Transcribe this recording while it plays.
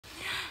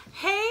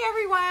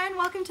everyone,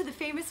 welcome to the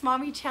Famous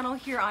Mommy channel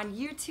here on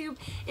YouTube.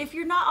 If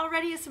you're not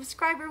already a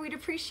subscriber, we'd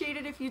appreciate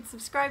it if you'd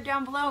subscribe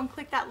down below and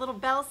click that little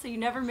bell so you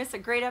never miss a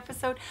great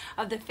episode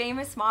of the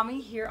Famous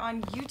Mommy here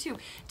on YouTube.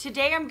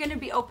 Today I'm going to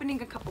be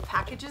opening a couple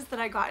packages that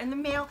I got in the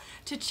mail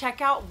to check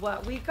out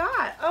what we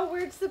got. Oh,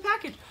 where's the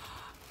package?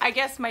 I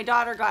guess my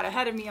daughter got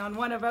ahead of me on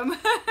one of them.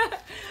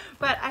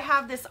 But I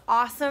have this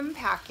awesome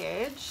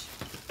package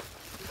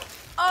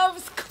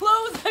of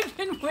clothes I've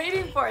been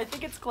waiting for. I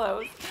think it's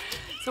clothes.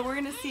 So we're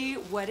gonna see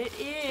what it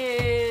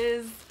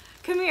is.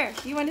 Come here.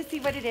 You want to see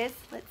what it is?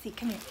 Let's see.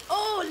 Come here.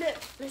 Oh, look.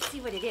 Let's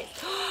see what it is.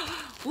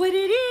 What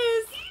it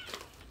is.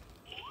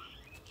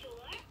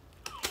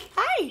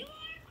 Hi.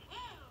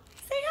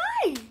 Say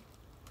hi.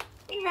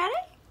 You ready?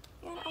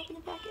 You want to open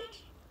the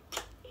package?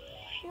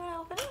 You want to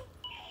open it?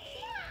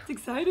 It's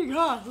exciting,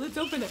 huh? Let's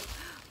open it. Let's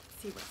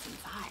see what's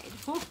inside.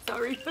 Oh,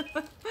 sorry.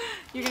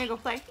 You're gonna go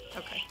play?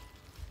 Okay.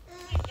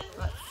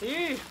 Let's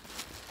see.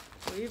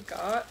 We've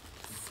got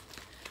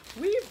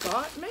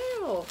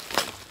mail.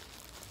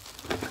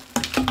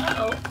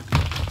 Uh-oh.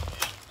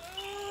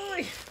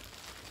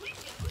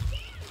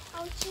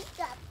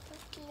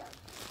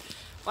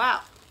 Wow,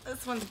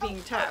 this one's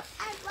being tough.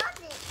 I love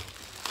it.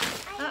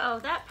 Uh-oh,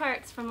 that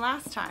part's from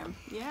last time.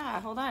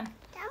 Yeah, hold on.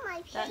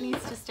 That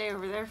needs to stay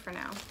over there for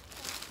now.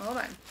 Hold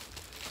on.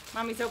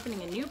 Mommy's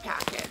opening a new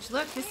package.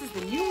 Look, this is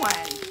the new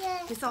one.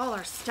 There's all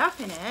our stuff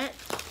in it.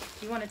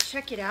 You want to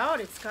check it out?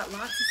 It's got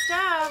lots of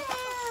stuff.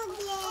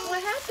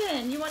 What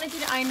happened? You want to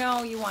get it? I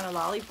know you want a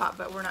lollipop,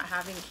 but we're not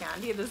having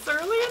candy this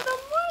early in the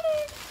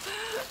morning.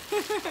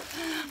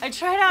 I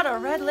tried out a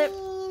red lip.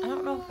 I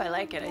don't know if I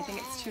like it. I think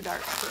it's too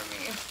dark for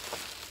me.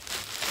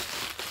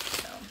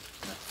 So,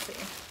 let's see.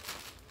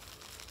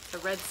 It's a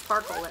red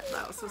sparkle lip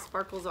though, so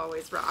sparkles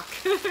always rock.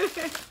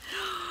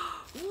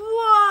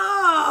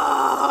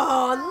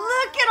 Whoa!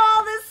 Look at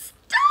all this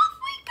stuff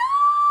we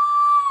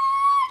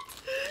got!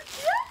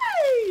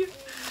 Yay!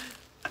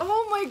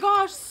 Oh my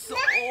gosh, so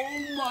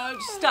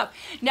much stuff.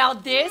 Now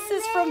this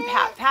is from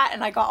Pat,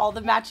 and I got all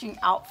the matching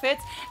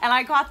outfits, and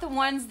I got the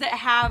ones that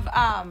have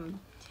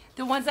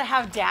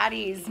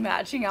Daddy's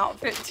matching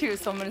outfit too.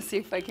 So I'm gonna see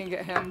if I can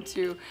get him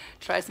to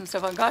try some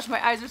stuff on. Gosh, my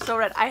eyes are so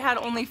red. I had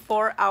only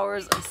 4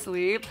 hours of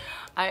sleep.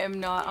 I am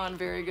not on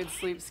very good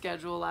sleep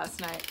schedule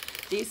last night.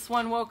 This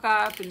one woke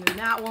up, and then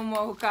that one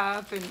woke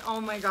up, and oh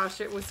my gosh,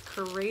 it was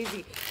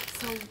crazy.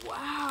 So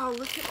wow,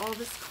 look at all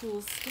this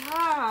cool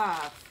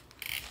stuff.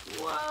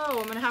 Whoa,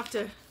 I'm gonna have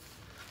to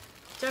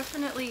we're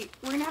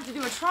gonna have to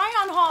do a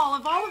try-on haul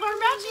of all of our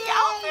matching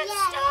outfit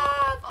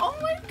stuff. Oh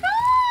my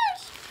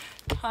gosh.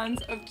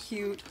 Tons of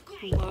cute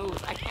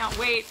clothes. I can't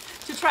wait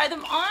to try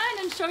them on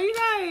and show you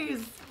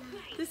guys.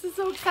 This is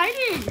so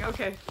exciting.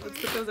 Okay, let's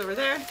put those over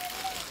there.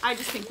 I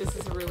just think this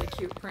is a really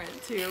cute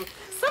print too.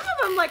 Some of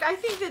them, like, I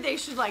think that they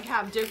should like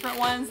have different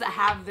ones that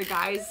have the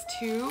guys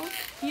too,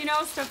 you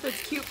know, stuff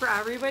that's cute for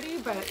everybody.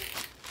 But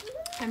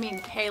I mean,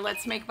 hey,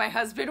 let's make my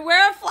husband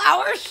wear a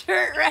flower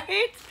shirt,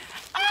 right?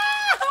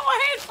 Ah, a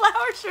Hawaiian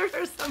flower shirt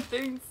or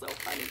something. So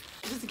funny.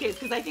 Just in case,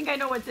 because I think I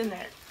know what's in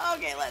there.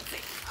 Okay, let's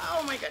see.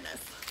 Oh my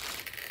goodness.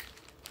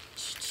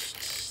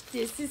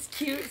 This is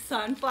cute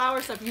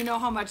sunflower stuff. You know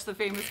how much the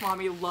Famous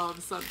Mommy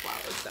loves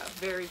sunflower stuff.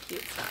 Very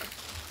cute stuff.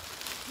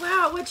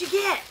 Wow, what'd you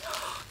get?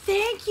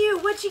 Thank you.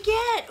 What'd you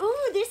get?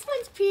 Ooh, this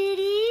one's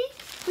pretty.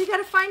 We got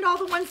to find all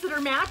the ones that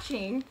are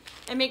matching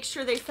and make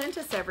sure they sent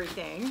us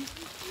everything.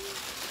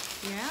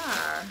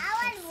 Yeah.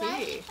 Let's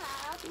see.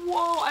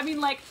 Whoa, I mean,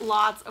 like,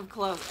 lots of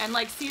clothes. And,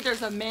 like, see,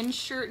 there's a men's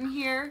shirt in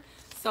here.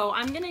 So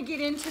I'm going to get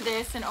into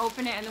this and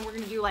open it, and then we're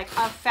going to do, like,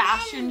 a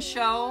fashion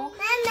show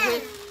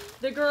with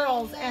the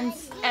girls and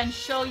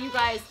show you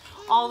guys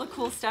all the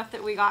cool stuff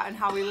that we got and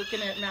how we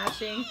looking at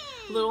matching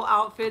little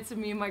outfits of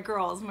me and my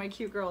girls, my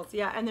cute girls.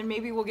 Yeah, and then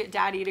maybe we'll get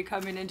Daddy to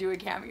come in and do a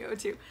cameo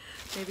too.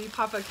 Maybe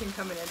Papa can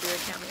come in and do a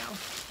cameo.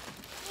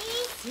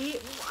 See?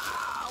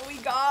 Wow, we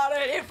got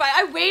it.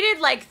 I waited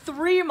like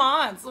 3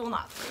 months. Well,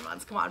 not 3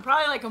 months, come on,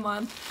 probably like a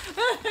month.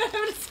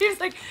 It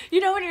seems like, you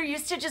know, when you're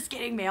used to just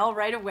getting mail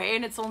right away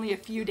and it's only a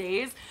few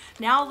days.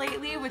 Now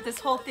lately with this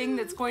whole thing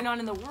that's going on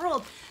in the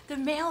world, the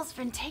mail's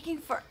been taking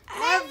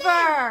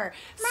forever.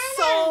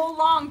 So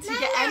long to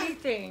get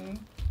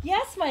anything.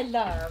 Yes, my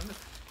love.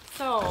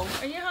 So,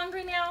 are you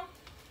hungry now?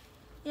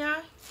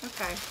 Yeah?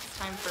 Okay, it's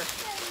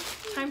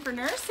time for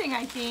nursing,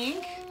 I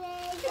think.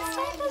 It's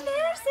time for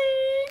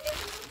nursing.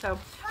 So,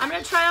 I'm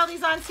going to try all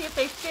these on, see if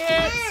they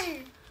fit.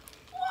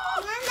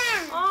 Whoa.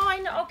 Oh, I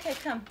know. Okay,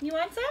 come. You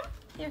want some?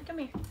 Here, come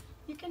here.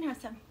 You can have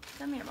some.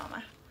 Come here,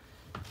 Mama.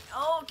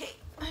 Okay,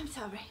 I'm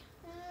sorry.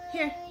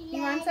 Here,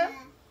 you want some?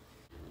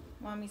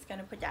 Mommy's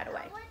going to put that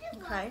away.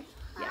 Okay?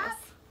 Yes.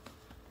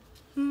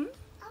 Hmm?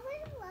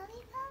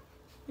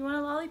 You want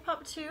a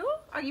lollipop too?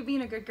 Are you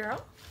being a good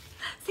girl?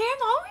 Say,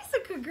 I'm always a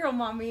good girl,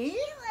 Mommy.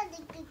 You are a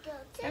good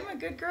girl too. I'm a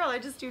good girl. I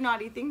just do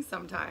naughty things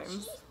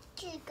sometimes.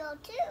 She's a good girl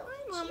too.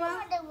 Hi, Mama. She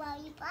want a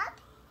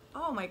lollipop.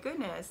 Oh my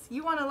goodness.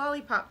 You want a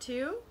lollipop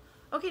too?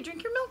 Okay,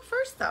 drink your milk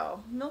first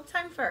though. Milk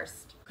time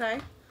first.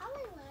 Okay? I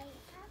want a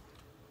lollipop.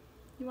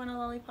 You want a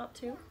lollipop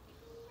too?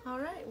 All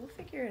right, we'll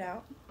figure it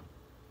out.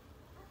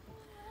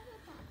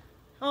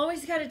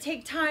 Always got to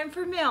take time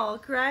for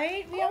milk,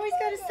 right? We always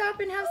got to stop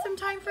and have some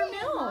time for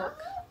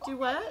milk. Do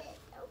what?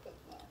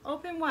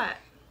 Open what?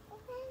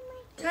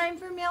 Time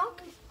for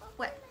milk?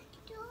 What?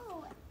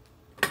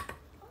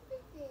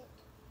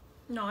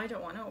 No, I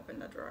don't want to open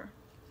the drawer.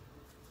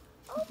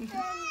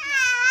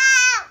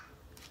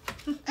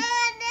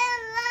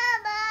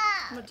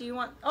 What do you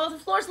want? Oh, the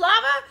floor's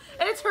lava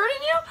and it's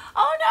hurting you?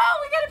 Oh no,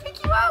 we gotta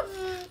pick you up.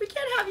 We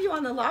can't have you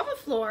on the lava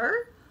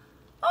floor.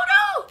 Oh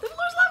no, the floor's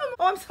lava.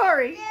 Oh, I'm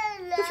sorry.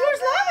 The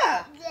floor's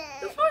lava.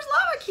 The floor's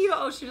lava, Kiva.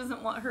 Oh, she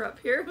doesn't want her up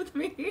here with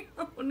me.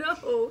 Oh no.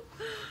 Oh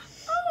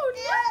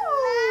no.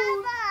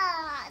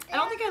 I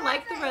don't think I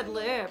like the red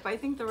lip. I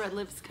think the red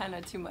lip's kind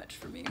of too much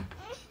for me.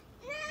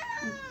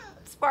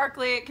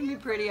 Sparkly, it can be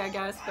pretty, I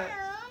guess, but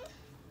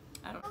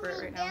I don't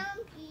prefer it right now.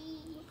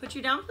 Put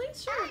you down,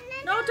 please? Sure.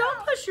 No,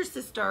 don't push your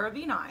sister.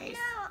 Be nice.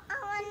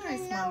 Be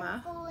nice,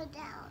 Mama.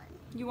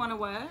 You want to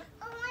what?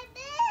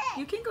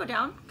 You can go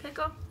down. Okay,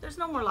 go. There's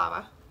no more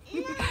lava.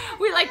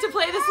 We like to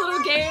play this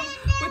little game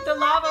with the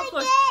lava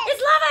floors.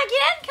 It's lava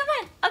again? Come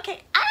on.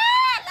 Okay.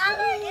 Ah,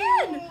 lava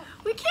again.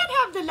 We can't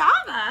have the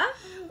lava.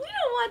 We don't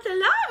want the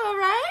lava,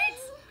 right?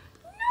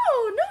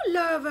 No, no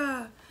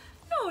lava.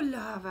 No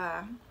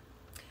lava.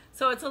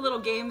 So it's a little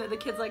game that the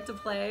kids like to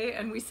play,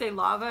 and we say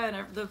lava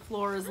and the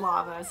floor is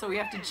lava. So we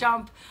have to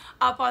jump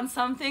up on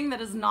something that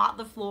is not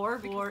the floor.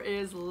 The floor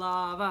is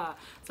lava.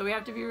 So we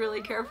have to be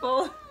really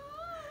careful.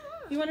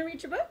 You want to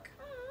read your book?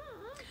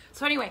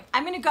 So anyway,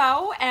 I'm going to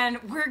go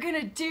and we're going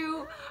to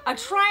do a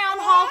try-on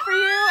haul for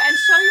you and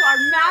show you our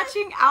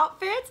matching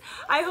outfits.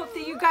 I hope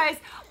that you guys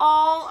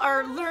all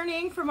are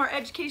learning from our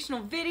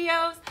educational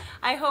videos.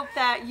 I hope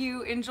that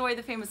you enjoy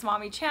the Famous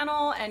Mommy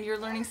channel and you're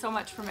learning so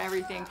much from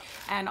everything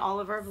and all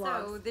of our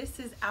vlogs. So this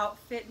is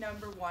outfit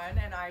number 1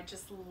 and I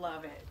just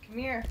love it. Come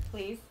here,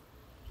 please.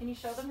 Can you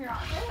show them your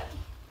outfit?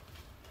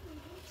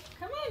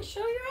 Come on,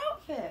 show your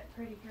outfit,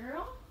 pretty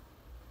girl.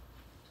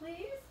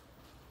 Please.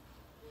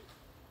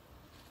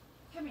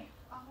 Come here,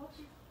 I'll hold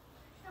you.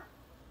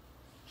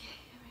 Okay,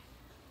 come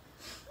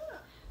here.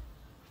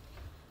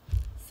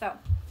 So,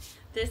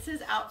 this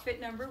is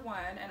outfit number 1,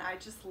 and I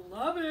just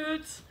love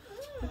it.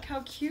 Look how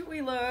cute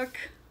we look.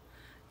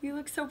 You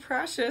look so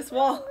precious.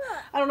 Well,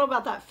 I don't know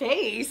about that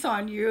face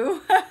on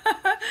you,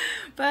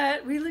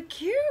 but we look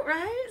cute,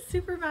 right?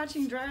 Super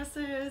matching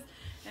dresses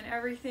and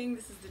everything.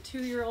 This is the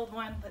 2-year-old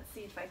one. Let's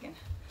see if I can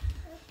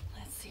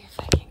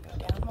go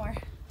down more.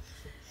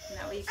 And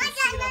that way you can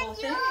see the whole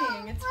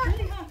thing. It's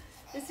pretty, huh?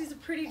 This is a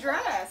pretty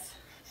dress.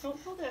 Don't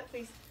pull that,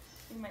 please.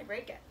 You might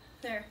break it.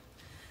 There.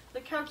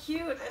 Look how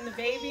cute. And the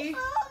baby.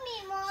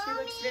 She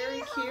looks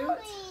very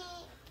cute.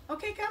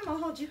 Okay, come. I'll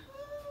hold you.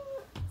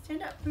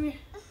 Stand up. Come here.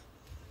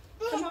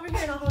 Come over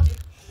here and I'll hold you.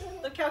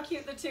 Look how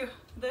cute the 2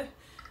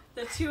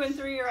 and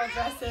 3-year-old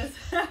dresses.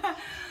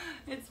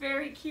 It's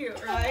very cute,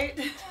 right?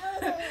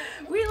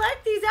 We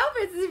like these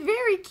outfits. It's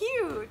very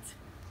cute.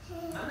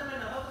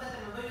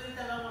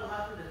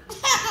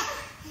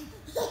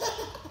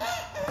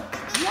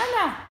 Yana.